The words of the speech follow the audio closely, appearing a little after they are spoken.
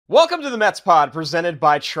Welcome to the Mets Pod, presented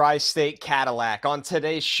by Tri-State Cadillac. On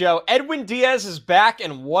today's show, Edwin Diaz is back,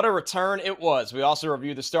 and what a return it was. We also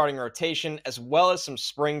review the starting rotation, as well as some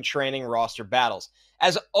spring training roster battles.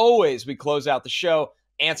 As always, we close out the show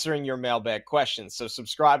answering your mailbag questions. So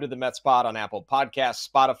subscribe to the Mets Pod on Apple Podcasts,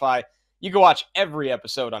 Spotify. You can watch every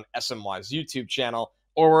episode on SNY's YouTube channel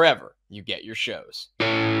or wherever you get your shows.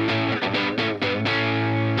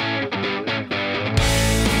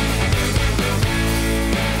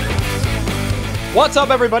 What's up,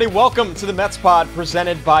 everybody? Welcome to the Mets Pod,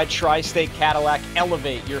 presented by Tri-State Cadillac.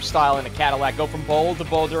 Elevate your style in a Cadillac. Go from bold to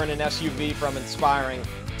bolder in an SUV, from inspiring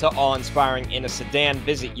to awe-inspiring in a sedan.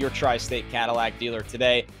 Visit your Tri-State Cadillac dealer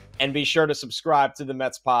today, and be sure to subscribe to the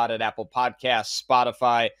Mets Pod at Apple Podcasts,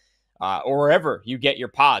 Spotify, or wherever you get your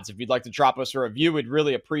pods. If you'd like to drop us a review, we'd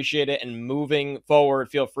really appreciate it. And moving forward,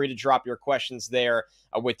 feel free to drop your questions there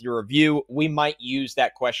with your review. We might use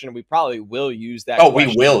that question. We probably will use that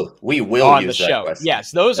question. We will on use the that show. question.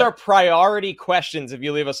 Yes, those are priority questions if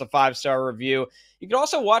you leave us a 5-star review. You can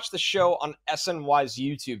also watch the show on SNY's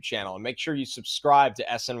YouTube channel, and make sure you subscribe to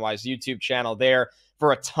SNY's YouTube channel there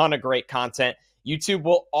for a ton of great content. YouTube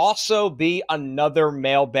will also be another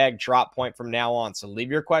mailbag drop point from now on. So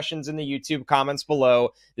leave your questions in the YouTube comments below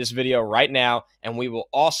this video right now, and we will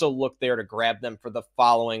also look there to grab them for the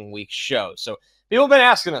following week's show. So people have been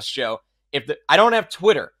asking us, Joe, I don't have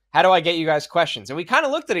Twitter, how do I get you guys questions? And we kind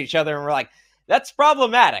of looked at each other and we're like, that's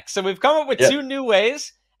problematic. So we've come up with two new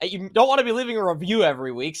ways. You don't want to be leaving a review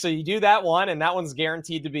every week, so you do that one, and that one's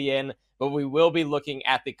guaranteed to be in. But we will be looking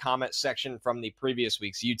at the comment section from the previous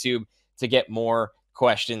week's YouTube to get more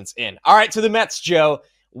questions in. All right, to the Mets, Joe.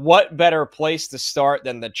 What better place to start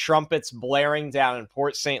than the trumpets blaring down in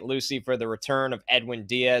Port St. Lucie for the return of Edwin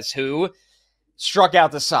Diaz, who struck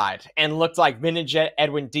out the side and looked like vintage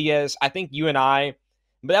Edwin Diaz. I think you and I,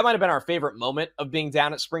 but that might have been our favorite moment of being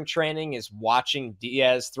down at spring training, is watching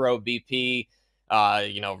Diaz throw BP,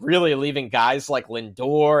 really leaving guys like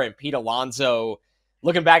Lindor and Pete Alonso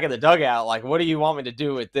looking back at the dugout like, what do you want me to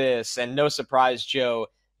do with this? And no surprise, Joe,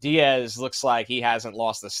 Diaz looks like he hasn't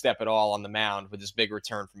lost a step at all on the mound with his big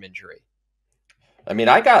return from injury. I mean,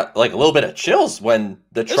 I got like a little bit of chills when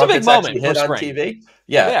the trumpets actually hit on TV.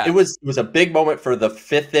 Yeah, it was a big moment for the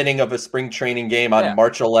fifth inning of a spring training game on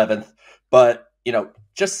March 11th. But,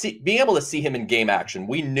 just being able to see him in game action,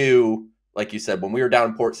 we knew, like you said, when we were down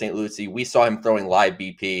in Port St. Lucie, we saw him throwing live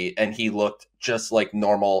BP, and he looked just like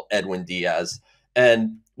normal Edwin Diaz.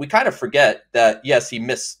 And we kind of forget that, yes, he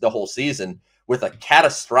missed the whole season with a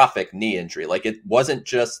catastrophic knee injury. Like, it wasn't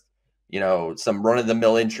just, some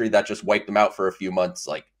run-of-the-mill injury that just wiped him out for a few months.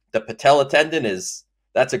 Like, the patella tendon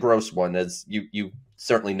that's a gross one, as you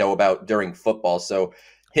certainly know about during football. So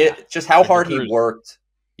just how hard he worked.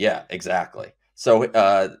 Yeah, exactly. So,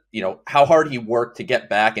 how hard he worked to get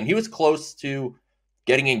back. And he was close to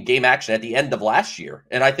getting in game action at the end of last year.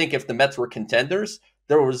 And I think if the Mets were contenders,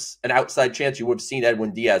 there was an outside chance you would have seen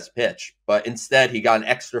Edwin Diaz pitch. But instead, he got an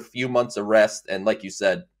extra few months of rest. And like you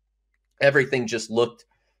said, everything just looked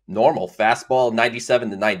normal. Fastball 97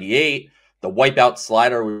 to 98. The wipeout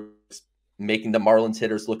slider was making the Marlins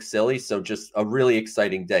hitters look silly. So just a really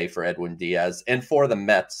exciting day for Edwin Diaz and for the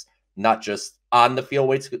Mets, not just on the field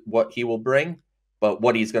waits what he will bring, but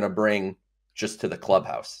what he's going to bring just to the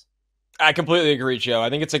clubhouse. I completely agree, Joe. I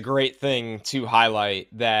think it's a great thing to highlight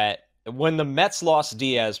that when the Mets lost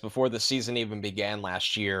Diaz before the season even began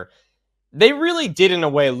last year, they really did, in a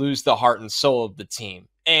way, lose the heart and soul of the team.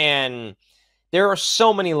 And there are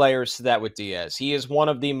so many layers to that with Diaz. He is one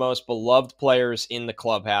of the most beloved players in the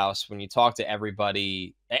clubhouse. When you talk to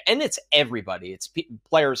everybody, and it's everybody, it's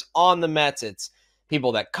players on the Mets, it's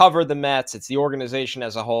people that cover the Mets, it's the organization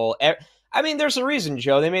as a whole. I mean, there's a reason,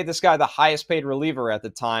 Joe. They made this guy the highest paid reliever at the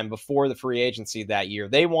time before the free agency that year.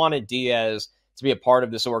 They wanted Diaz to be a part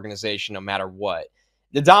of this organization no matter what.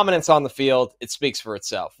 The dominance on the field, it speaks for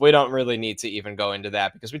itself. We don't really need to even go into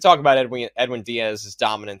that because we talk about Edwin Diaz's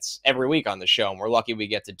dominance every week on the show, and we're lucky we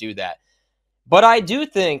get to do that. But I do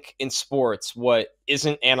think in sports, what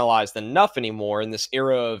isn't analyzed enough anymore in this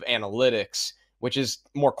era of analytics, which is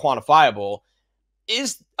more quantifiable,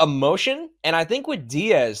 is emotion. And I think with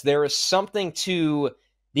Diaz, there is something to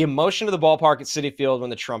the emotion of the ballpark at Citi Field when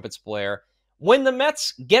the trumpets blare. When the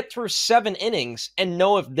Mets get through 7 innings and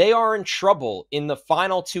know if they are in trouble in the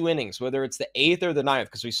final 2 innings, whether it's the 8th or the 9th,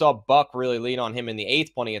 because we saw Buck really lean on him in the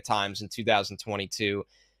 8th plenty of times in 2022,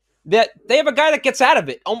 that they have a guy that gets out of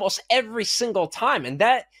it almost every single time. And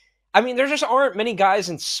that, I mean, there just aren't many guys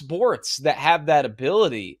in sports that have that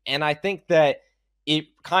ability. And I think that it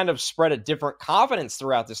kind of spread a different confidence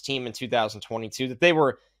throughout this team in 2022 that they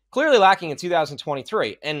were clearly lacking in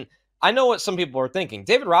 2023. And I know what some people are thinking.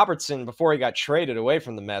 David Robertson, before he got traded away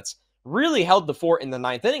from the Mets, really held the fort in the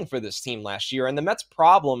ninth inning for this team last year. And the Mets'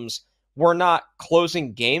 problems were not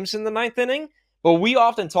closing games in the ninth inning, but we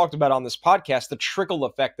often talked about on this podcast the trickle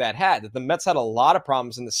effect that had, that the Mets had a lot of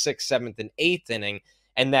problems in the 6th, 7th, and 8th inning,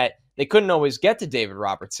 and that they couldn't always get to David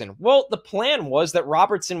Robertson. Well, the plan was that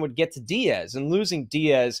Robertson would get to Diaz, and losing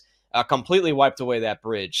Diaz completely wiped away that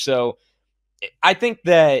bridge. So I think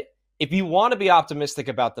that if you want to be optimistic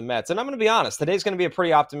about the Mets, and I'm going to be honest, today's going to be a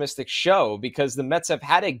pretty optimistic show because the Mets have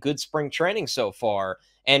had a good spring training so far,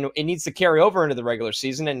 and it needs to carry over into the regular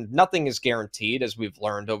season, and nothing is guaranteed, as we've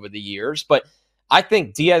learned over the years. But I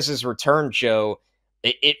think Diaz's return, Joe,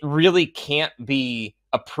 it really can't be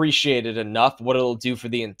appreciated enough what it'll do for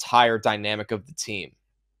the entire dynamic of the team.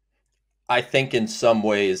 I think in some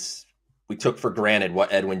ways we took for granted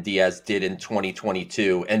what Edwin Diaz did in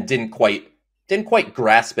 2022 and didn't quite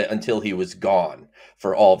grasp it until he was gone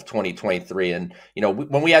for all of 2023. And,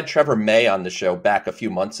 when we had Trevor May on the show back a few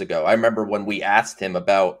months ago, I remember when we asked him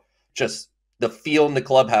about just the feel in the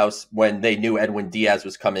clubhouse when they knew Edwin Diaz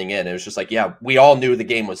was coming in. It was just like, yeah, we all knew the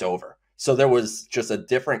game was over. So there was just a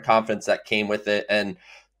different confidence that came with it, and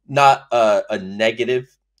not a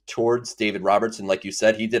negative towards David Robertson. Like you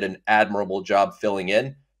said, he did an admirable job filling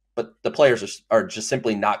in, but the players are just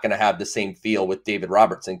simply not going to have the same feel with David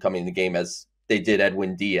Robertson coming in the game as they did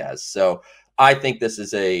Edwin Diaz. So I think this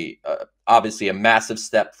is obviously a massive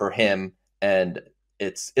step for him, and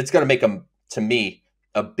it's going to make him, to me,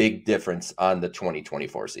 a big difference on the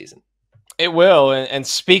 2024 season. It will. And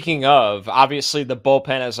speaking of, obviously the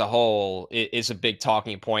bullpen as a whole is a big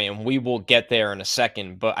talking point, and we will get there in a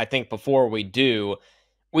second. But I think before we do,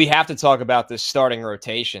 we have to talk about this starting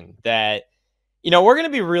rotation that, we're going to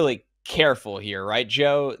be really careful here, right,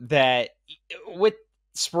 Joe? That with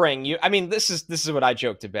spring, this is what I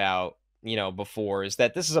joked about, before, is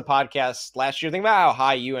that this is a podcast last year. Think about how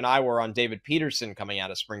high you and I were on David Peterson coming out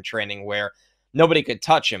of spring training, where nobody could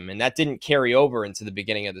touch him, and that didn't carry over into the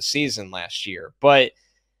beginning of the season last year. But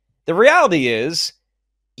the reality is,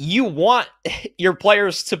 you want your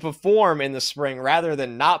players to perform in the spring rather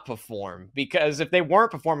than not perform, because if they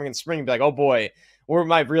weren't performing in spring, you'd be like, oh boy, we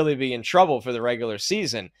might really be in trouble for the regular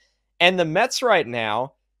season. And the Mets right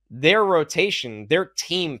now, their rotation, their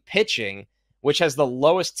team pitching, which has the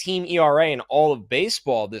lowest team ERA in all of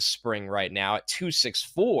baseball this spring right now at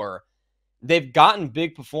 2.64, they've gotten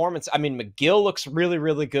big performance. McGill looks really,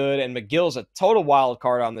 really good, and McGill's a total wild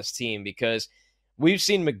card on this team because we've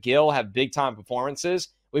seen McGill have big-time performances.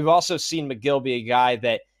 We've also seen McGill be a guy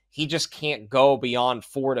that he just can't go beyond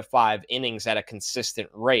 4 to 5 innings at a consistent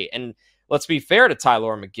rate. And let's be fair to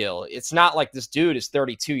Tyler McGill. It's not like this dude is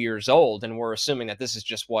 32 years old and we're assuming that this is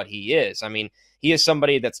just what he is. He is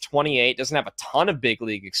somebody that's 28, doesn't have a ton of big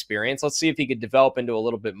league experience. Let's see if he could develop into a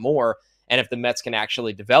little bit more, and if the Mets can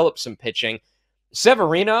actually develop some pitching.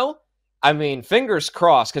 Severino, fingers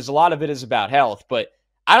crossed, because a lot of it is about health, but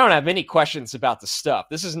I don't have any questions about the stuff.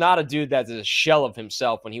 This is not a dude that is a shell of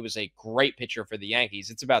himself when he was a great pitcher for the Yankees.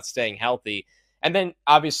 It's about staying healthy. And then,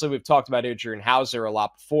 obviously, we've talked about Adrian Hauser a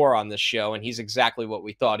lot before on this show, and he's exactly what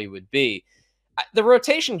we thought he would be. The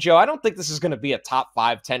rotation, Joe, I don't think this is going to be a top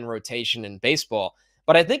 5-10 rotation in baseball,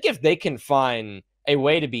 but I think if they can find a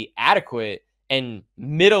way to be adequate and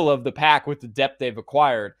middle of the pack with the depth they've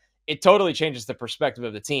acquired, it totally changes the perspective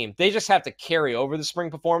of the team. They just have to carry over the spring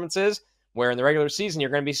performances, where in the regular season, you're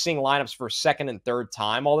going to be seeing lineups for second and third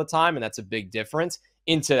time all the time, and that's a big difference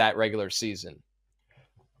into that regular season.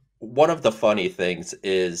 One of the funny things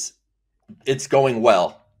is it's going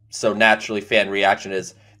well. So naturally fan reaction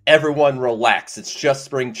is everyone relax. It's just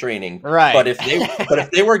spring training. Right. But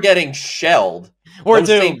if they were getting shelled, those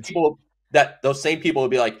same people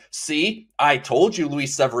would be like, see, I told you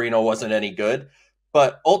Luis Severino wasn't any good.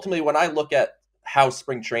 But ultimately, when I look at how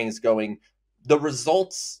spring training is going, the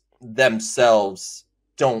results themselves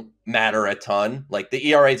don't matter a ton. Like, the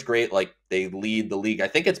ERA is great. Like, they lead the league. I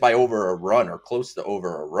think it's by over a run or close to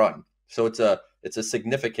over a run. So it's a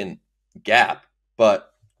significant gap.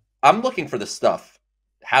 But I'm looking for the stuff.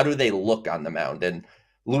 How do they look on the mound? And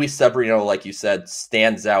Luis Severino, like you said,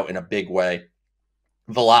 stands out in a big way.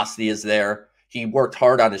 Velocity is there. He worked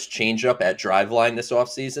hard on his changeup at Driveline this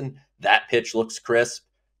offseason. That pitch looks crisp.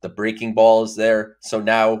 The breaking ball is there. So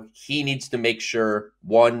now he needs to make sure,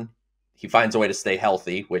 one, he finds a way to stay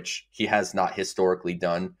healthy, which he has not historically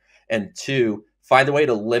done. And two, find a way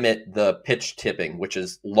to limit the pitch tipping, which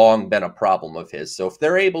has long been a problem of his. So if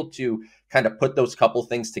they're able to kind of put those couple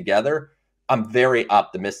things together, I'm very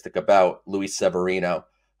optimistic about Luis Severino.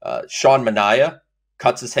 Sean Manaea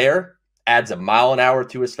cuts his hair, adds a mile an hour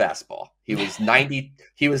to his fastball.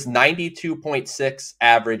 He was 92.6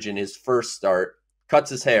 average in his first start, cuts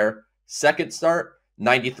his hair. Second start,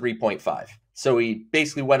 93.5. So he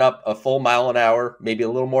basically went up a full mile an hour, maybe a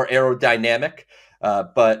little more aerodynamic.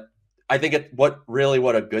 But I think what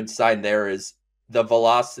a good sign there is the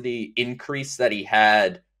velocity increase that he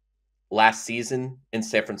had last season in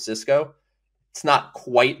San Francisco. It's not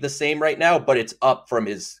quite the same right now, but it's up from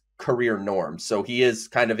his career norm. So he is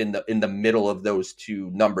kind of in the middle of those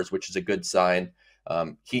two numbers, which is a good sign.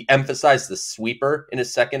 He emphasized the sweeper in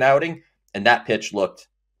his second outing, and that pitch looked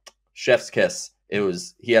chef's kiss.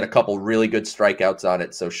 He had a couple really good strikeouts on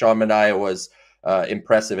it. So Sean Manaea was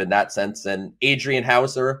impressive in that sense. And Adrian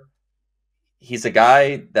Hauser, he's a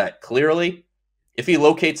guy that clearly, if he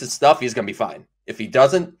locates his stuff, he's going to be fine. If he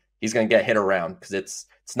doesn't, he's going to get hit around because it's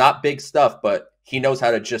not big stuff, but he knows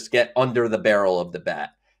how to just get under the barrel of the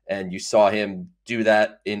bat. And you saw him do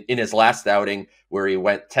that in his last outing where he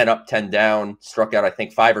went 10 up, 10 down, struck out, I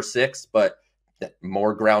think, 5 or 6, but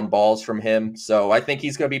more ground balls from him. So I think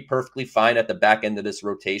he's going to be perfectly fine at the back end of this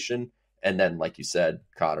rotation. And then, like you said,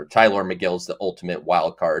 Connor, Tyler McGill's the ultimate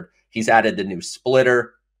wild card. He's added the new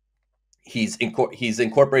splitter. He's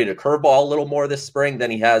incorporated a curveball a little more this spring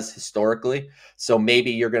than he has historically. So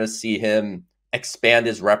maybe you're going to see him expand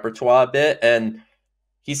his repertoire a bit. And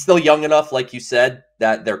he's still young enough, like you said,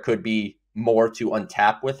 that there could be more to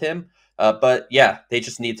untap with him. But yeah, they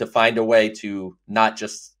just need to find a way to not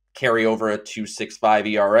just carry over a 2.65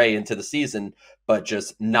 ERA into the season, but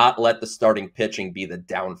just not let the starting pitching be the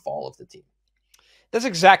downfall of the team. That's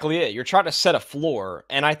exactly it. You're trying to set a floor.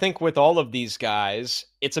 And I think with all of these guys,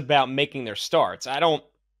 it's about making their starts.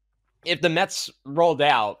 If the Mets rolled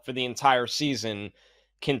out for the entire season,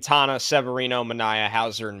 Quintana, Severino, Manaea,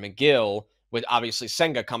 Hauser, and McGill, with obviously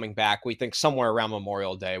Senga coming back, we think somewhere around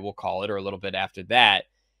Memorial Day, we'll call it, or a little bit after that,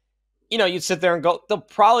 you'd sit there and go, they'll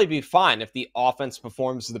probably be fine if the offense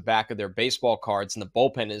performs to the back of their baseball cards and the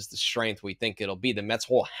bullpen is the strength we think it'll be. The Mets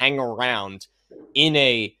will hang around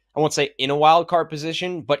I won't say in a wild card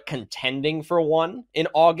position, but contending for one in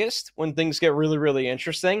August when things get really, really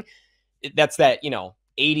interesting. That's that,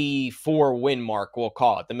 84 win mark, we'll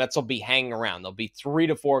call it. The Mets will be hanging around. They'll be 3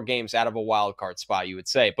 to 4 games out of a wild card spot, you would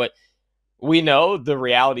say. But we know the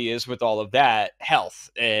reality is with all of that, health.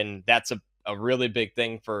 And that's a really big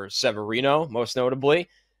thing for Severino, most notably.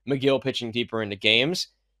 McGill pitching deeper into games.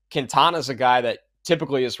 Quintana's a guy that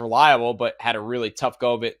typically is reliable, but had a really tough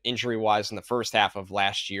go of it injury-wise in the first half of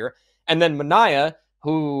last year. And then Manaea,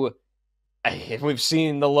 who we've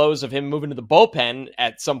seen the lows of him moving to the bullpen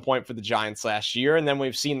at some point for the Giants last year, and then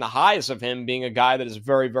we've seen the highs of him being a guy that is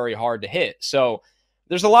very, very hard to hit. So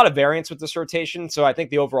there's a lot of variance with this rotation. So I think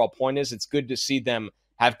the overall point is it's good to see them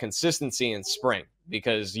have consistency in spring,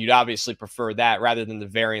 because you'd obviously prefer that rather than the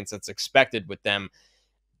variance that's expected with them.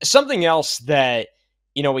 Something else that,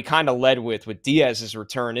 we kind of led with Diaz's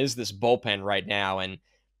return is this bullpen right now. And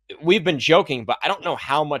we've been joking, but I don't know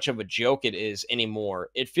how much of a joke it is anymore.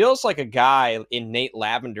 It feels like a guy in Nate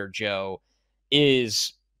Lavender, Joe,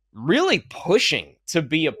 is really pushing to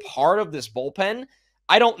be a part of this bullpen.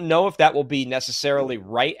 I don't know if that will be necessarily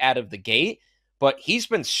right out of the gate, but he's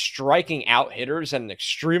been striking out hitters at an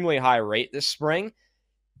extremely high rate this spring.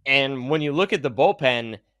 And when you look at the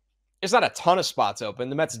bullpen, there's not a ton of spots open.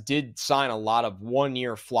 The Mets did sign a lot of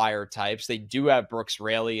one-year flyer types. They do have Brooks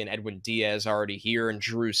Raley and Edwin Diaz already here, and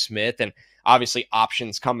Drew Smith, and obviously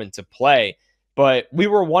options come into play. But we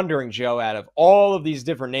were wondering, Joe, out of all of these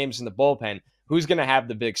different names in the bullpen, who's going to have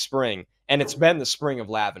the big spring? And it's been the spring of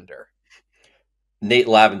Lavender. Nate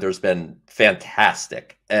Lavender's been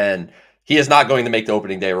fantastic, and he is not going to make the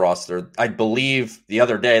opening day roster. I believe the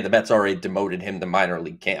other day the Mets already demoted him to minor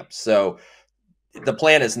league camp. So the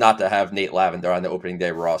plan is not to have Nate Lavender on the opening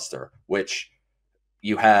day roster, which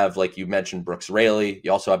you have, like you mentioned, Brooks Raley.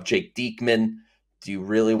 You also have Jake Diekman. Do you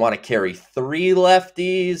really want to carry 3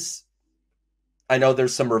 lefties? I know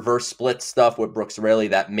there's some reverse split stuff with Brooks Raley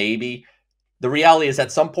that maybe. The reality is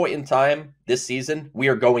at some point in time this season, we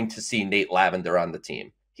are going to see Nate Lavender on the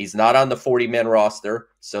team. He's not on the 40-man roster,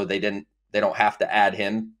 so they don't have to add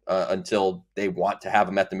him until they want to have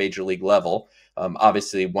him at the major league level.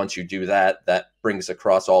 Obviously, once you do that, that brings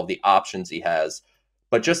across all the options he has.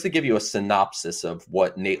 But just to give you a synopsis of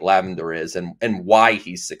what Nate Lavender is and why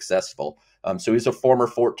he's successful. So he's a former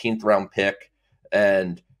 14th round pick,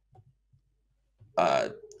 and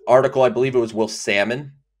article, I believe it was Will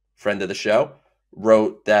Salmon, friend of the show,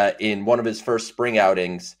 wrote that in one of his first spring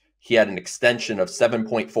outings, he had an extension of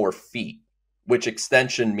 7.4 feet, which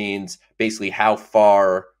extension means basically how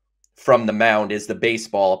far from the mound is the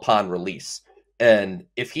baseball upon release. And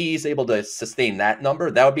if he's able to sustain that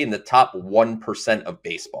number, that would be in the top 1% of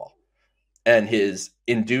baseball. and his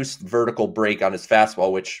induced vertical break on his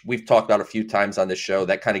fastball, which we've talked about a few times on this show,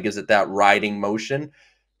 that kind of gives it that riding motion.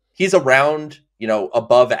 He's around,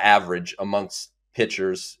 above average amongst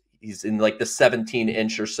pitchers. He's in like the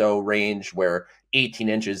 17-inch or so range, where 18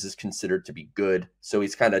 inches is considered to be good. So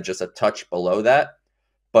he's kind of just a touch below that.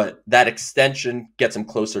 But that extension gets him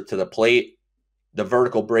closer to the plate. The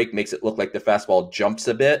vertical break makes it look like the fastball jumps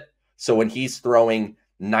a bit. So when he's throwing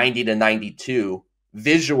 90 to 92,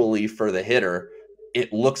 visually for the hitter,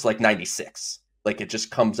 it looks like 96. Like it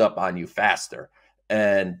just comes up on you faster.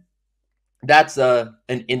 And that's an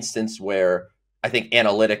instance where I think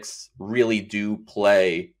analytics really do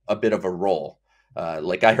play a bit of a role.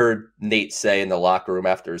 Like I heard Nate say in the locker room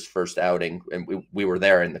after his first outing, and we were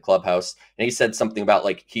there in the clubhouse, and he said something about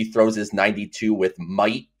like he throws his 92 with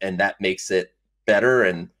might, and that makes it better.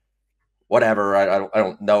 And whatever, I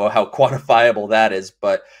don't know how quantifiable that is,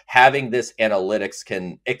 but having this analytics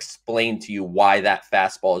can explain to you why that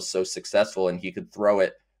fastball is so successful, and he could throw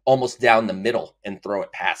it almost down the middle and throw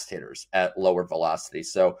it past hitters at lower velocity.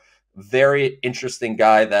 So very interesting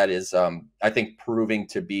guy that is, I think, proving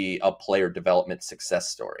to be a player development success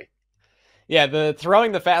story. Yeah, the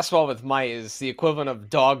throwing the fastball with might is the equivalent of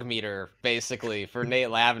dog meter, basically, for Nate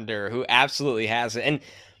Lavender, who absolutely has it. And,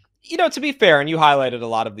 to be fair, and you highlighted a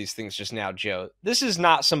lot of these things just now, Joe, this is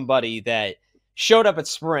not somebody that showed up at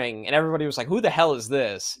spring and everybody was like, who the hell is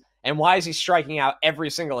this? And why is he striking out every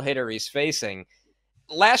single hitter he's facing?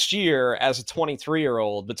 Last year, as a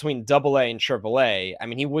 23-year-old, between AA and AAA, I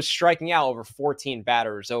mean, he was striking out over 14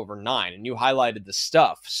 batters over 9, and you highlighted the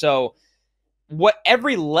stuff. So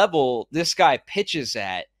every level this guy pitches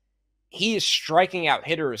at, he is striking out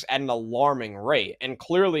hitters at an alarming rate. And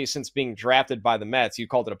clearly, since being drafted by the Mets, you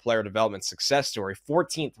called it a player development success story,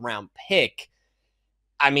 14th round pick.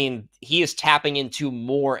 I mean, he is tapping into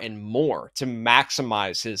more and more to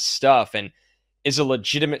maximize his stuff and is a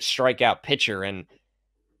legitimate strikeout pitcher. And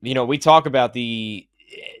we talk about the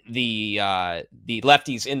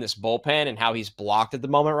lefties in this bullpen and how he's blocked at the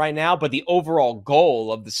moment right now, but the overall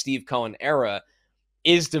goal of the Steve Cohen era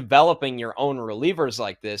is developing your own relievers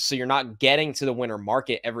like this, so you're not getting to the winter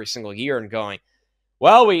market every single year and going,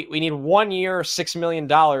 well, we need 1 year, $6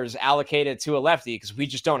 million allocated to a lefty because we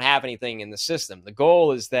just don't have anything in the system. The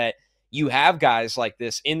goal is that you have guys like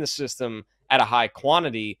this in the system at a high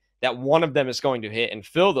quantity, that one of them is going to hit and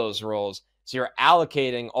fill those roles. So you're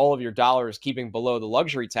allocating all of your dollars, keeping below the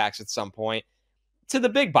luxury tax at some point, to the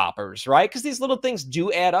big boppers, right? Because these little things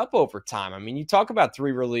do add up over time. I mean, you talk about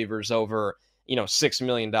 3 relievers over, $6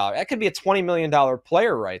 million. That could be a $20 million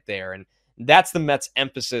player right there. And that's the Mets'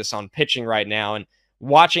 emphasis on pitching right now. And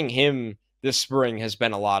watching him this spring has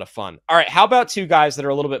been a lot of fun. All right, how about 2 guys that are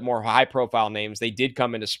a little bit more high-profile names? They did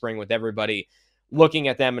come into spring with everybody looking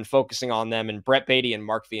at them and focusing on them, and Brett Baty and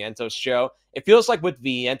Mark Vientos show. It feels like with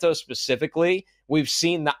Vientos specifically, we've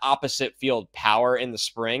seen the opposite field power in the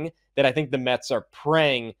spring that I think the Mets are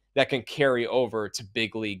praying that can carry over to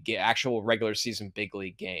big league, actual regular season big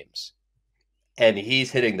league games. And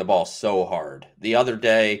he's hitting the ball so hard. The other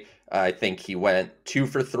day, I think he went 2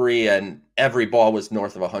 for 3, and every ball was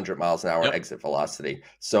north of 100 miles an hour exit velocity.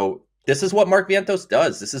 So this is what Mark Vientos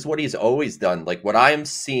does. This is what he's always done. Like what I'm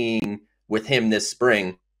seeing with him this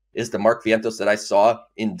spring is the Mark Vientos that I saw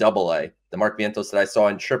in AA, the Mark Vientos that I saw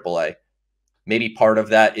in AAA. Maybe part of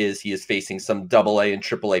that is he is facing some AA and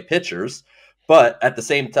AAA pitchers, but at the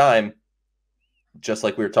same time, just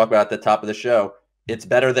like we were talking about at the top of the show, it's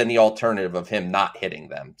better than the alternative of him not hitting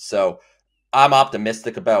them. So I'm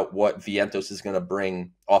optimistic about what Vientos is going to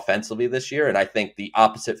bring offensively this year, and I think the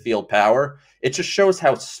opposite field power, it just shows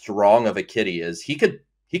how strong of a kid he is. He could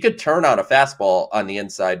turn on a fastball on the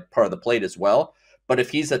inside part of the plate as well, but if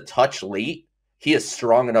he's a touch late, he is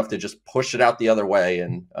strong enough to just push it out the other way,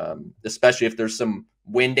 and especially if there's some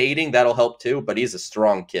wind aiding, that'll help too, but he's a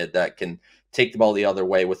strong kid that can take the ball the other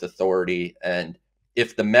way with authority. And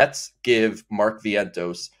if the Mets give Mark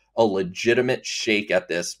Vientos a legitimate shake at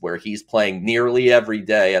this, where he's playing nearly every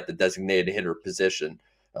day at the designated hitter position,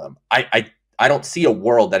 I don't see a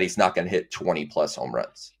world that he's not going to hit 20-plus home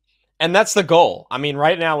runs. And that's the goal. I mean,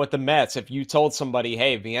 right now with the Mets, if you told somebody,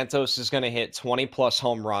 hey, Vientos is going to hit 20-plus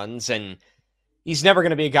home runs, and he's never going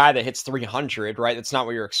to be a guy that hits 300, right? That's not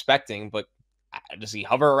what you're expecting, but does he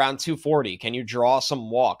hover around 240? Can you draw some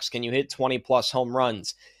walks? Can you hit 20-plus home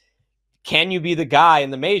runs? Can you be the guy in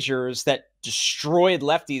the majors that destroyed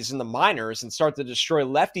lefties in the minors and start to destroy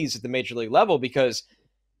lefties at the major league level? Because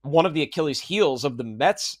one of the Achilles heels of the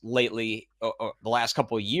Mets lately, the last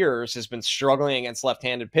couple of years, has been struggling against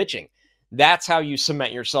left-handed pitching. That's how you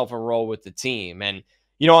cement yourself a role with the team. And,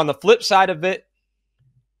 on the flip side of it,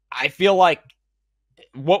 I feel like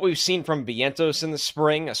what we've seen from Vientos in the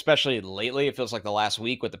spring, especially lately, it feels like the last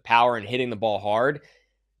week with the power and hitting the ball hard.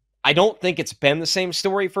 I don't think it's been the same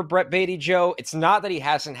story for Brett Baty, Joe. It's not that he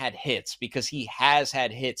hasn't had hits, because he has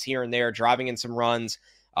had hits here and there, driving in some runs,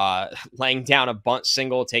 laying down a bunt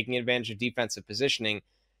single, taking advantage of defensive positioning.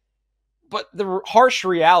 But the harsh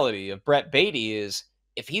reality of Brett Baty is,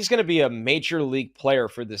 if he's going to be a major league player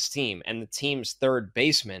for this team and the team's third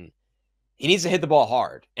baseman, he needs to hit the ball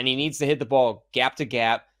hard, and he needs to hit the ball gap to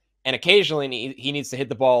gap, and occasionally he needs to hit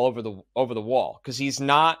the ball over the wall, because he's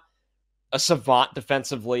not a savant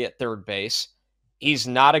defensively at third base. He's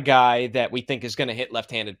not a guy that we think is going to hit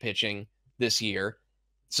left-handed pitching this year.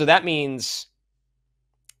 So that means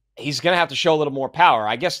he's going to have to show a little more power.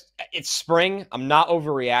 I guess it's spring. I'm not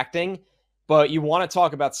overreacting, but you want to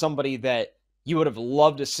talk about somebody that you would have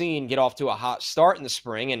loved to see get off to a hot start in the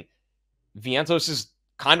spring, and Vientos is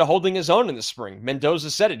kind of holding his own in the spring.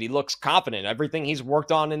 Mendoza said it. He looks confident. Everything he's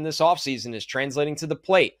worked on in this offseason is translating to the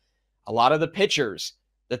plate. A lot of the pitchers,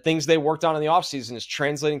 the things they worked on in the offseason is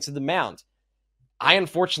translating to the mound. I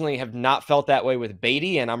unfortunately have not felt that way with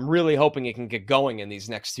Baty, and I'm really hoping it can get going in these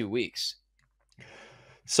next 2 weeks.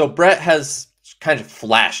 So Brett has kind of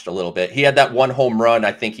flashed a little bit. He had that one home run.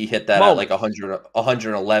 I think he hit that at like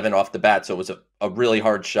 111 off the bat. So it was a really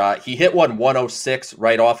hard shot. He hit 106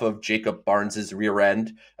 right off of Jacob Barnes's rear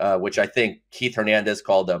end, which I think Keith Hernandez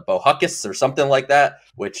called a Bohuckus or something like that,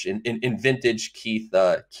 which in vintage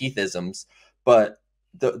Keithisms. But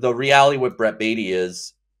the reality with Brett Baty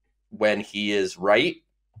is, when he is right,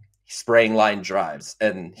 he's spraying line drives,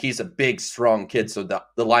 and he's a big, strong kid, so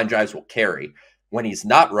the line drives will carry. When he's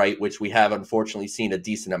not right, which we have unfortunately seen a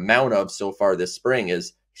decent amount of so far this spring,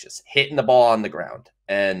 is he's just hitting the ball on the ground.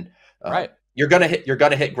 And right, you're gonna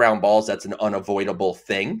hit ground balls. That's an unavoidable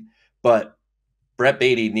thing. But Brett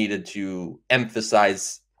Baty needed to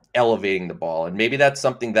emphasize elevating the ball, and maybe that's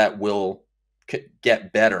something that will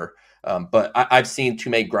get better. But I've seen too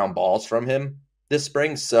many ground balls from him this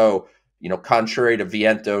spring. So, contrary to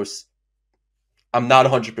Vientos, I'm not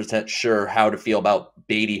 100% sure how to feel about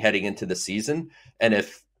Baty heading into the season. And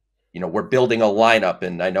if, we're building a lineup,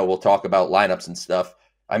 and I know we'll talk about lineups and stuff,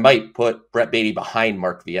 I might put Brett Baty behind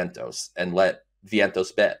Mark Vientos and let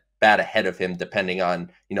Vientos bat ahead of him, depending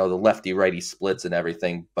on, the lefty-righty splits and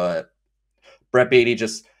everything. But Brett Baty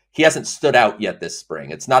he hasn't stood out yet this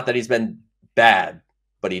spring. It's not that he's been bad,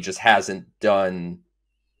 but he just hasn't done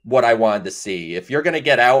what I wanted to see. If you're going to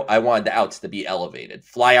get out, I wanted the outs to be elevated.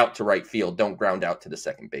 Fly out to right field. Don't ground out to the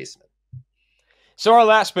second baseman. So our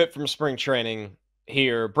last bit from spring training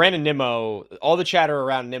here, Brandon Nimmo, all the chatter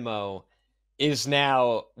around Nimmo is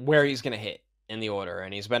now where he's going to hit in the order.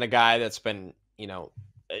 And he's been a guy that's been,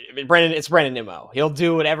 it's Brandon Nimmo. He'll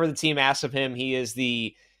do whatever the team asks of him. He is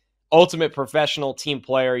the ultimate professional team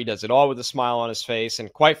player. He does it all with a smile on his face.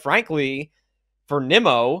 And quite frankly, for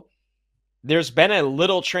Nimmo, there's been a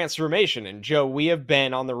little transformation. And Joe, we have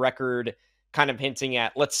been on the record kind of hinting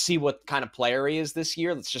at, let's see what kind of player he is this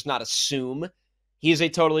year. Let's just not assume he is a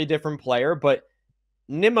totally different player. But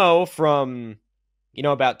Nimmo from,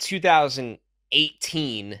 about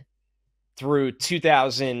 2018 through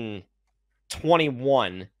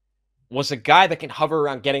 2021 was a guy that can hover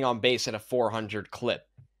around getting on base at a 400 clip.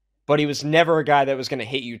 But he was never a guy that was going to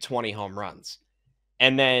hit you 20 home runs.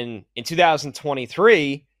 And then in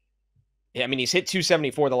 2023, he's hit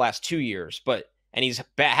 274 the last 2 years, and he's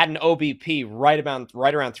had an OBP right around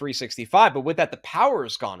 365. But with that, the power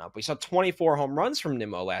has gone up. We saw 24 home runs from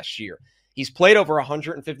Nimmo last year. He's played over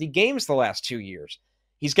 150 games the last 2 years.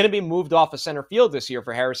 He's going to be moved off of center field this year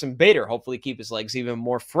for Harrison Bader. Hopefully keep his legs even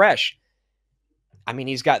more fresh.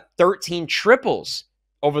 He's got 13 triples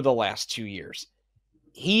over the last 2 years.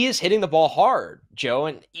 He is hitting the ball hard, Joe,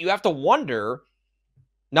 and you have to wonder,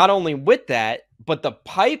 not only with that, but the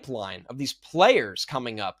pipeline of these players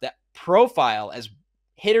coming up, that profile as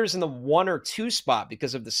hitters in the 1 or 2 spot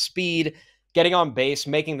because of the speed, getting on base,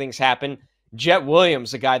 making things happen. Jet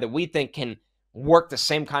Williams, a guy that we think can work the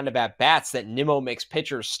same kind of at-bats that Nimmo makes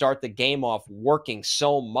pitchers start the game off working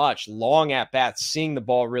so much, long at-bats, seeing the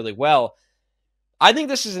ball really well. I think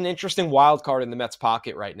this is an interesting wild card in the Mets'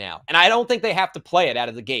 pocket right now, and I don't think they have to play it out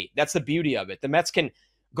of the gate. That's the beauty of it. The Mets can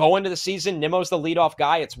go into the season. Nimmo's the leadoff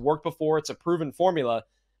guy. It's worked before. It's a proven formula.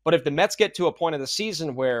 But if the Mets get to a point of the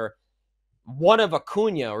season where one of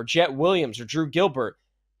Acuna or Jet Williams or Drew Gilbert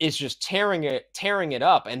is just tearing it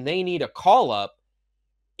up and they need a call-up,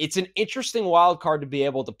 it's an interesting wild card to be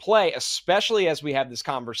able to play, especially as we have this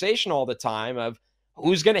conversation all the time of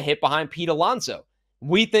who's going to hit behind Pete Alonso.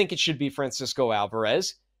 We think it should be Francisco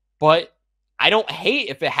Alvarez, but I don't hate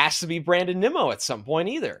if it has to be Brandon Nimmo at some point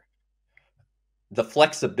either. the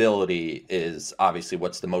flexibility is obviously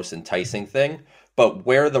what's the most enticing thing, but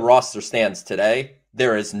where the roster stands today,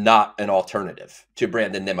 there is not an alternative to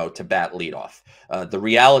Brandon Nimmo to bat leadoff. The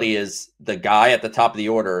reality is the guy at the top of the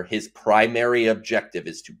order, his primary objective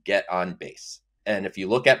is to get on base. And if you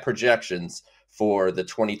look at projections for the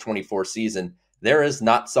 2024 season, there is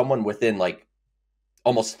not someone within like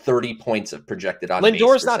almost 30 points of projected on base.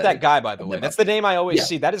 Lindor's not that guy, by the way. That's the name I always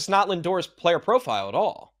see. That is not Lindor's player profile at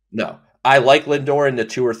all. No. I like Lindor in the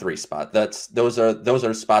 2 or 3 spot. Those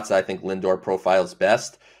are spots that I think Lindor profiles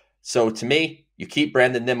best. So to me, you keep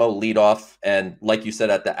Brandon Nimmo lead off, and like you said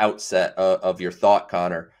at the outset of your thought,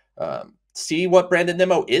 Connor, see what Brandon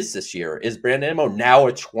Nimmo is this year. Is Brandon Nimmo now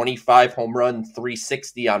a 25 home run,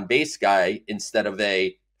 360 on base guy instead of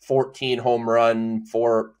a 14 home run,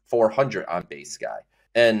 400 on base guy?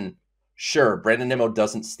 And sure, Brandon Nimmo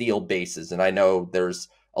doesn't steal bases, and I know there's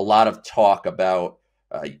a lot of talk about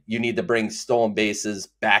you need to bring stolen bases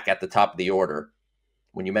back at the top of the order.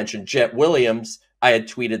 When you mentioned Jet Williams, I had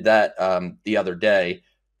tweeted that the other day,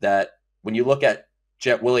 that when you look at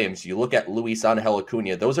Jet Williams, you look at Luis Angel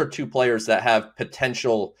Acuna, those are 2 players that have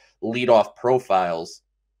potential leadoff profiles,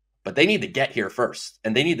 but they need to get here first.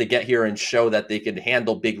 And they need to get here and show that they can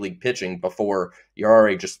handle big league pitching before you're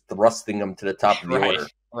already just thrusting them to the top of the order.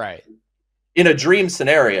 Right. In a dream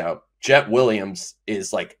scenario, Jet Williams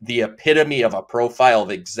is like the epitome of a profile of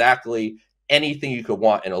exactly anything you could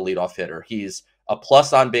want in a leadoff hitter. He's a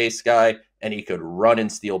plus on base guy, and he could run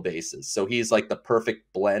and steal bases. So he's like the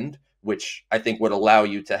perfect blend, which I think would allow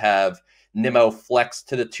you to have Nimmo flex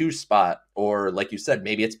to the 2 spot, or like you said,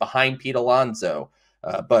 maybe it's behind Pete Alonso.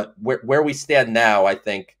 But where we stand now, I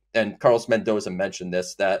think, and Carlos Mendoza mentioned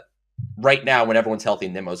this, that right now when everyone's healthy,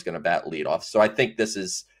 Nimmo's going to bat leadoff. So I think this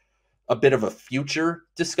is a bit of a future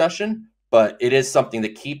discussion, but it is something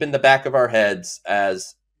to keep in the back of our heads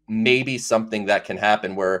as maybe something that can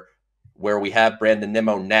happen where we have Brandon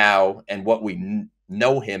Nimmo now, and what we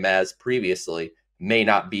know him as previously may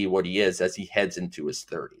not be what he is as he heads into his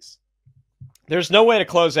 30s. There's no way to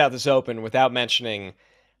close out this open without mentioning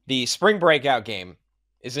the spring breakout game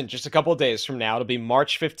is in just a couple of days from now. It'll be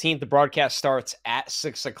March 15th. The broadcast starts at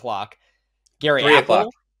 6 o'clock. Gary 3 Apple.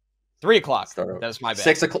 o'clock. 3 o'clock. That's my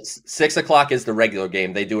bad. 6 o'clock is the regular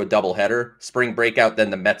game. They do a doubleheader. Spring breakout, then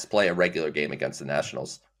the Mets play a regular game against the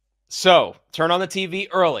Nationals. So turn on the TV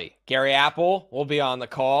early. Gary Apple will be on the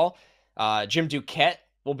call. Jim Duquette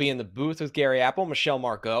will be in the booth with Gary Apple. Michelle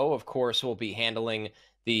Margot, of course, will be handling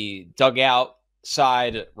the dugout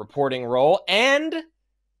side reporting role. And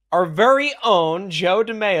our very own Joe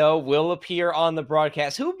DeMayo will appear on the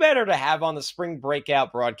broadcast. Who better to have on the spring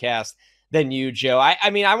breakout broadcast than you, Joe? I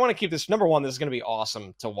mean, I want to keep this. Number one, this is going to be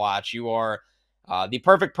awesome to watch. You are the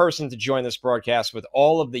perfect person to join this broadcast with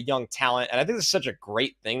all of the young talent. And I think this is such a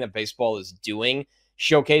great thing that baseball is doing,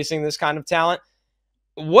 showcasing this kind of talent.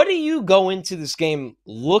 What do you go into this game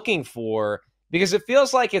looking for? Because it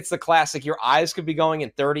feels like it's the classic, your eyes could be going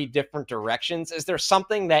in 30 different directions. Is there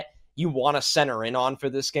something that you want to center in on for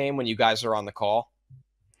this game when you guys are on the call?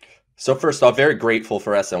 So first off, very grateful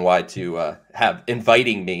for SNY to have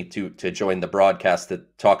inviting me to join the broadcast to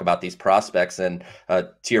talk about these prospects. And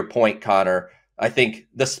to your point, Connor, I think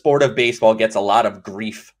the sport of baseball gets a lot of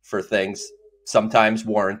grief for things, sometimes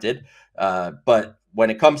warranted. But when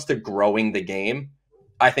it comes to growing the game,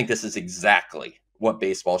 I think this is exactly what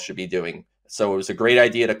baseball should be doing. So it was a great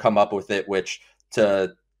idea to come up with it, which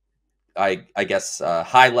to, I guess,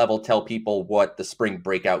 high level tell people what the spring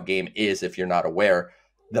breakout game is if you're not aware.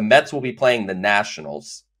 The Mets will be playing the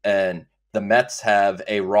Nationals, and the Mets have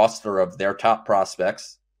a roster of their top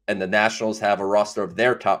prospects, and the Nationals have a roster of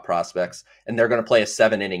their top prospects, and they're going to play a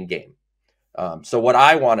 7-inning game. So what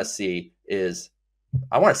I want to see is,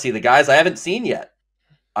 I want to see the guys I haven't seen yet.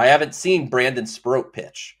 I haven't seen Brandon Sproat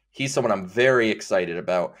pitch. He's someone I'm very excited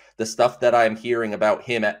about. The stuff that I'm hearing about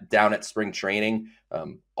him down at spring training,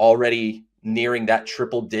 already nearing that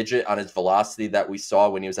triple digit on his velocity that we saw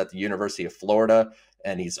when he was at the University of Florida.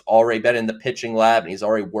 And he's already been in the pitching lab, and he's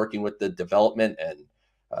already working with the development. And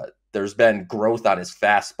there's been growth on his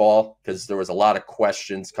fastball, because there was a lot of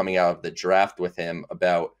questions coming out of the draft with him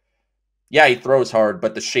about, yeah, he throws hard,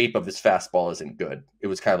 but the shape of his fastball isn't good. It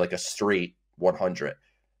was kind of like a straight 100.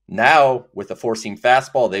 Now, with the four-seam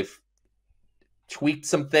fastball, they've tweaked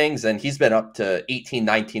some things, and he's been up to 18,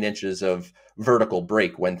 19 inches of vertical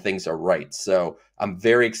break when things are right. So I'm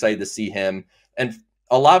very excited to see him. And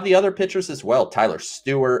a lot of the other pitchers as well. Tyler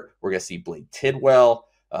Stewart, we're going to see Blake Tidwell.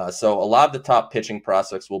 So a lot of the top pitching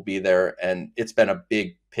prospects will be there, and it's been a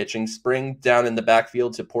big pitching spring down in the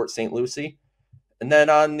backfields at Port St. Lucie. And then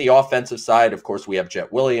on the offensive side, of course, we have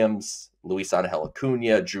Jet Williams, Luis Angel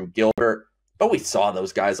Acuna, Drew Gilbert. but we saw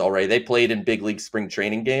those guys already. They played in big league spring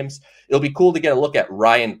training games. It'll be cool to get a look at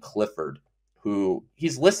Ryan Clifford, who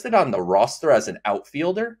he's listed on the roster as an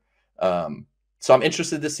outfielder. So I'm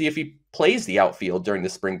interested to see if he plays the outfield during the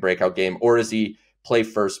spring breakout game, or does he play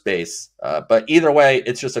first base? But either way,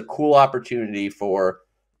 it's just a cool opportunity for,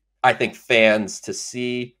 I think, fans to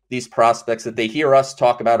see these prospects that they hear us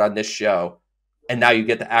talk about on this show. And now you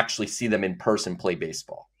get to actually see them in person play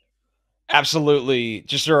baseball. Absolutely.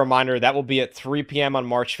 Just a reminder, that will be at 3 p.m. on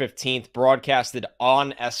March 15th, broadcasted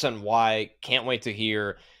on SNY. Can't wait to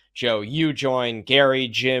hear, Joe, you join, Gary,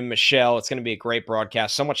 Jim, Michelle. It's going to be a great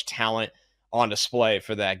broadcast. So much talent on display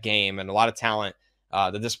for that game, and a lot of talent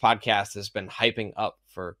that this podcast has been hyping up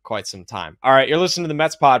for quite some time. All right, you're listening to the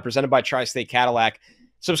Mets Pod, presented by Tri-State Cadillac.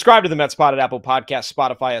 Subscribe to the Mets Pod at Apple Podcasts,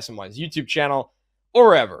 Spotify, SNY's YouTube channel, or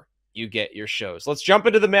wherever you get your shows. Let's jump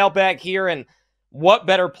into the mailbag here, and what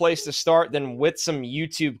better place to start than with some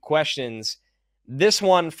YouTube questions? This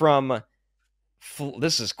one from,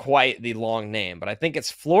 this is quite the long name, but I think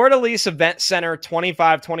it's Florida Lease Event Center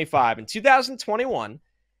 2525. In 2021,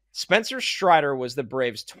 Spencer Strider was the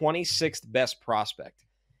Braves' 26th best prospect.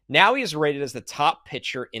 Now he is rated as the top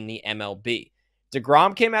pitcher in the MLB.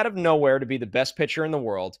 DeGrom came out of nowhere to be the best pitcher in the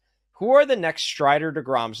world. Who are the next Strider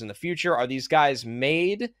DeGroms in the future? Are these guys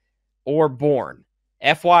made or born?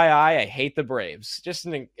 FYI, I hate the Braves. Just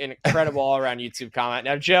an incredible all-around YouTube comment.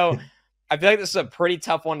 Now, Joe, I feel like this is a pretty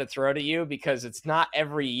tough one to throw to you because it's not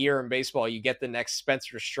every year in baseball you get the next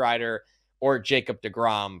Spencer Strider or Jacob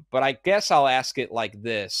deGrom, but I guess I'll ask it like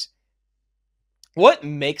this. What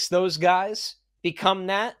makes those guys become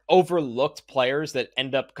that overlooked players that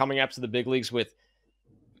end up coming up to the big leagues with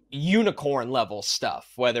unicorn level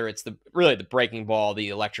stuff, whether it's the breaking ball, the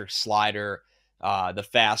electric slider, the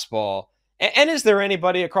fastball? And is there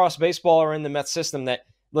anybody across baseball or in the Mets system that,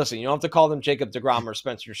 listen, you don't have to call them Jacob deGrom or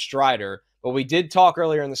Spencer Strider, but we did talk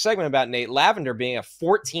earlier in the segment about Nate Lavender being a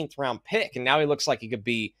 14th round pick, and now he looks like he could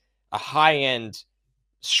be a high-end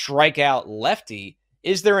strikeout lefty.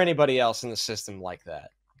 Is there anybody else in the system like that?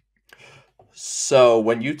 So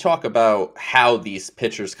when you talk about how these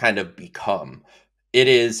pitchers kind of become, it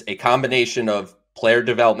is a combination of player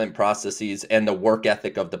development processes and the work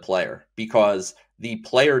ethic of the player, because the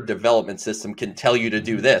player development system can tell you to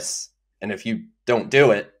do this, and if you don't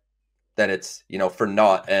do it, then it's, for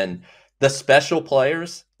naught. And the special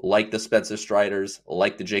players, like the Spencer Striders,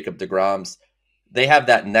 like the Jacob deGroms, they have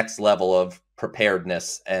that next level of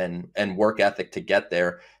preparedness and work ethic to get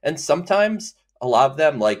there. And sometimes a lot of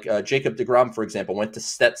them, like Jacob deGrom, for example, went to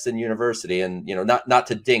Stetson University, and, not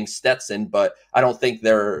to ding Stetson, but I don't think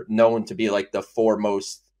they're known to be like the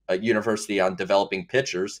foremost university on developing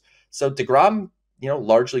pitchers. So deGrom,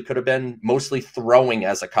 largely could have been mostly throwing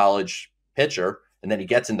as a college pitcher, and then he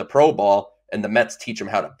gets into pro ball and the Mets teach him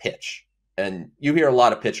how to pitch. And you hear a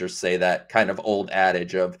lot of pitchers say that kind of old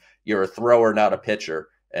adage of you're a thrower, not a pitcher.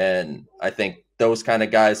 And I think those kind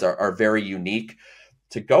of guys are very unique.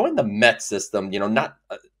 To go in the Mets system,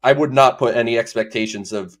 I would not put any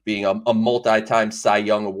expectations of being a multi-time Cy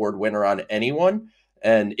Young Award winner on anyone.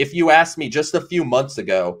 And if you asked me just a few months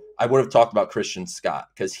ago, I would have talked about Christian Scott,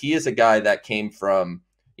 because he is a guy that came from,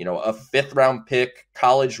 a 5th round pick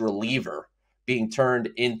college reliever being turned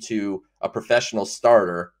into a professional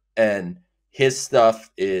starter. And his stuff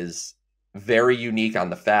is very unique on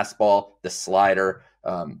the fastball, the slider.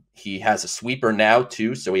 He has a sweeper now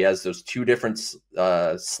too. So he has those 2 different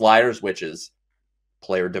sliders, which is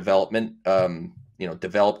player development,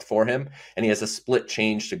 developed for him. And he has a split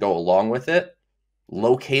change to go along with it.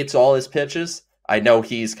 Locates all his pitches. I know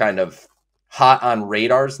he's kind of hot on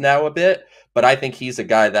radars now a bit, but I think he's a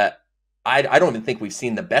guy that I don't even think we've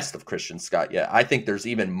seen the best of Christian Scott yet. I think there's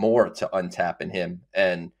even more to untap in him.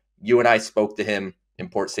 And you and I spoke to him in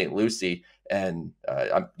Port St. Lucie, and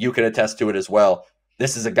you can attest to it as well.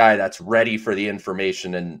 This is a guy that's ready for the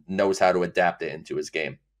information and knows how to adapt it into his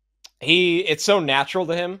game. It's so natural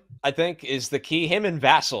to him, I think, is the key. Him and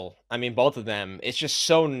Vassell, both of them, it's just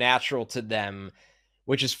so natural to them,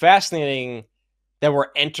 which is fascinating that we're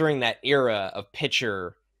entering that era of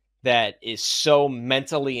pitcher that is so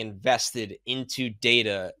mentally invested into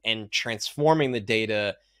data and transforming the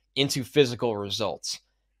data into physical results.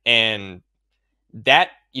 And that,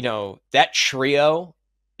 that trio,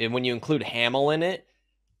 and when you include Hamill in it,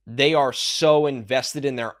 they are so invested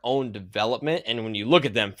in their own development. And when you look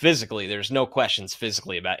at them physically, there's no questions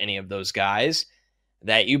physically about any of those guys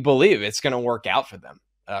that you believe it's going to work out for them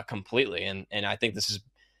completely. And I think this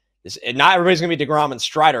is not everybody's going to be DeGrom and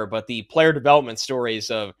Strider, but the player development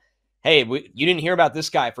stories of, hey, you didn't hear about this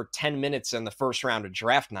guy for 10 minutes in the first round of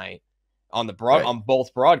draft night on the on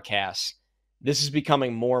both broadcasts. This is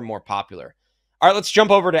becoming more and more popular. All right, let's jump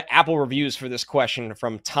over to Apple reviews for this question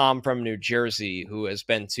from Tom from New Jersey, who has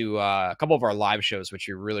been to a couple of our live shows, which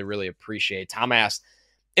we really, really appreciate. Tom asked,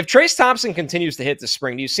 if Trayce Thompson continues to hit this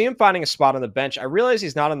spring, do you see him finding a spot on the bench? I realize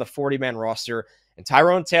he's not on the 40-man roster, and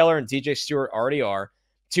Tyrone Taylor and DJ Stewart already are.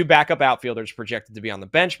 2 backup outfielders projected to be on the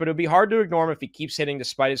bench, but it would be hard to ignore him if he keeps hitting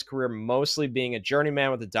despite his career mostly being a journeyman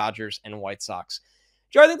with the Dodgers and White Sox.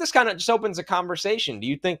 Joe, I think this kind of just opens a conversation. Do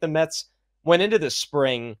you think the Mets went into this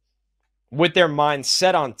spring with their mind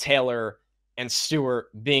set on Taylor and Stewart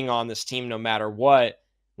being on this team no matter what?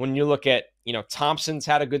 When you look at, Thompson's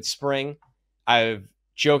had a good spring. I've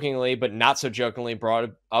jokingly, but not so jokingly,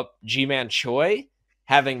 brought up G-Man Choi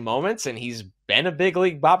having moments, and he's been a big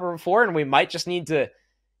league bopper before, and we might just need to,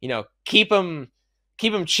 keep him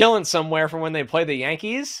chilling somewhere for when they play the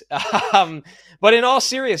Yankees. But in all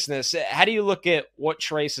seriousness, how do you look at what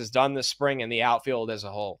Trayce has done this spring in the outfield as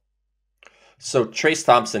a whole? So Trayce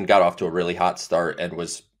Thompson got off to a really hot start and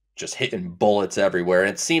was just hitting bullets everywhere. And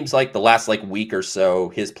it seems like the last week or so,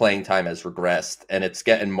 his playing time has regressed, and it's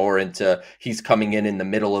getting more into he's coming in the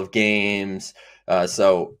middle of games.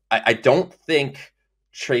 So I don't think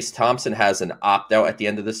Trayce Thompson has an opt-out at the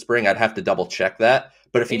end of the spring. I'd have to double check that.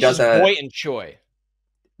 But if he doesn't, Voit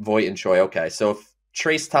and Choi. Okay. So if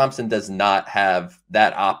Trayce Thompson does not have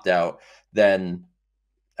that opt-out, then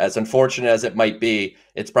as unfortunate as it might be,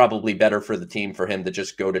 it's probably better for the team for him to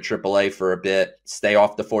just go to AAA for a bit, stay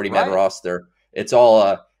off the 40-man roster. It's all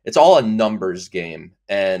a numbers game.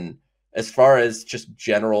 And as far as just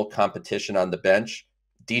general competition on the bench,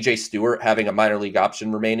 DJ Stewart having a minor league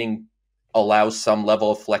option remaining allows some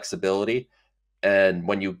level of flexibility. And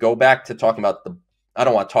when you go back to talking about I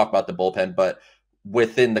don't want to talk about the bullpen, but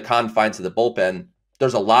within the confines of the bullpen,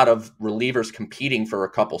 there's a lot of relievers competing for a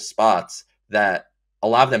couple spots that a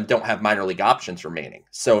lot of them don't have minor league options remaining.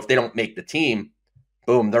 So if they don't make the team,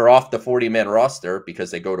 boom, they're off the 40-man roster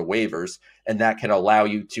because they go to waivers. And that can allow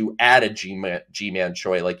you to add a G-Man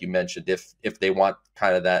Choi, like you mentioned, if they want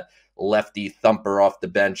kind of that lefty thumper off the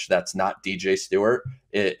bench that's not DJ Stewart.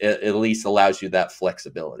 It at least allows you that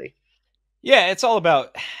flexibility. Yeah, it's all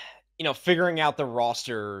about, figuring out the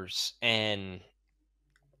rosters and,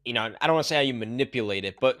 I don't want to say how you manipulate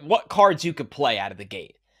it, but what cards you could play out of the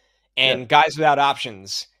gate. And guys without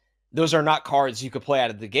options, those are not cards you could play out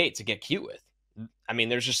of the gate to get cute with. I mean,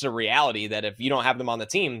 there's just a reality that if you don't have them on the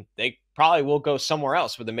team, they probably will go somewhere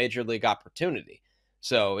else with a major league opportunity.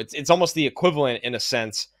 So it's almost the equivalent in a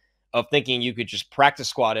sense of thinking you could just practice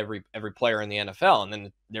squad every player in the NFL. And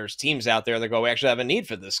then there's teams out there that go, we actually have a need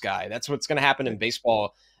for this guy. That's what's going to happen in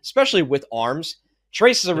baseball, especially with arms.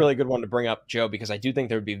 Trayce is a really good one to bring up, Joe, because I do think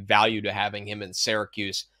there would be value to having him in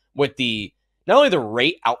Syracuse with not only the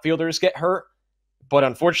rate outfielders get hurt, but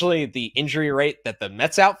unfortunately the injury rate that the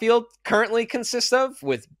Mets outfield currently consists of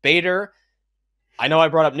with Bader. I know I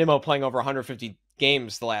brought up Nimmo playing over 150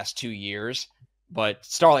 games the last 2 years, but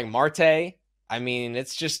Starling Marte, I mean,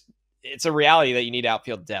 it's a reality that you need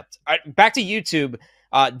outfield depth. All right, back to YouTube.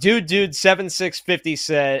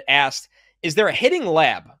 Dude7650 asked, is there a hitting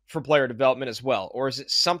lab for player development as well? Or is it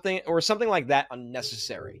something like that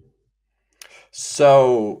unnecessary?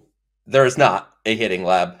 So there is not a hitting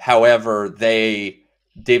lab. However,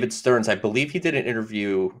 David Stearns, I believe he did an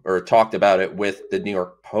interview or talked about it with the New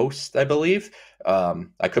York Post, I believe.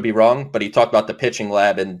 I could be wrong, but he talked about the pitching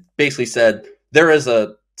lab and basically said there is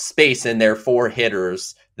a space in there for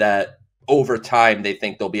hitters that over time they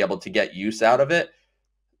think they'll be able to get use out of it.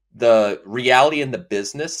 The reality in the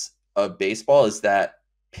business of baseball is that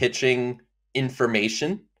pitching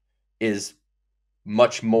information is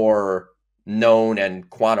much more known and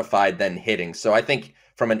quantified than hitting. So I think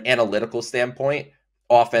from an analytical standpoint,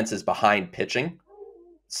 offense is behind pitching.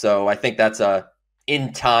 So I think that's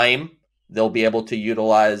in time, they'll be able to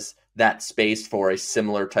utilize that space for a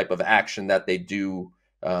similar type of action that they do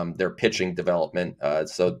their pitching development.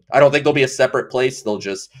 So I don't think there'll be a separate place. They'll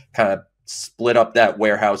just kind of split up that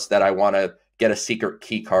warehouse that I want to get a secret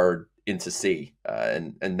key card into C.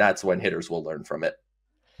 And that's when hitters will learn from it.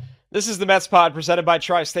 This is the Mets Pod presented by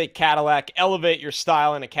Tri-State Cadillac. Elevate your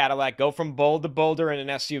style in a Cadillac. Go from bold to bolder in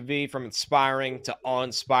an SUV, from inspiring to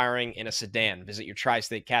awe-inspiring in a sedan. Visit your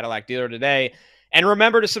Tri-State Cadillac dealer today. And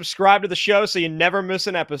remember to subscribe to the show so you never miss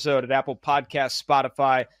an episode at Apple Podcasts,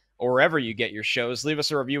 Spotify, or wherever you get your shows. Leave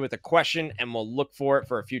us a review with a question, and we'll look for it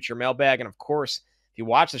for a future mailbag. And, of course, if you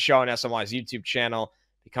watch the show on SNY's YouTube channel,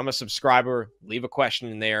 become a subscriber, leave a question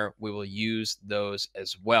in there. We will use those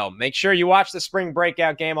as well. Make sure you watch the spring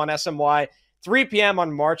breakout game on SNY, 3 p.m.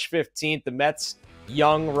 on March 15th. The Mets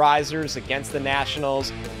young risers against the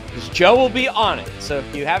Nationals, because Joe will be on it. So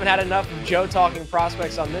if you haven't had enough of Joe talking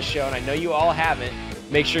prospects on this show, and I know you all haven't,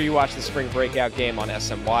 Make sure you watch the spring breakout game on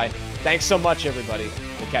SNY. Thanks so much, everybody.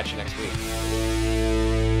 We'll catch you next week.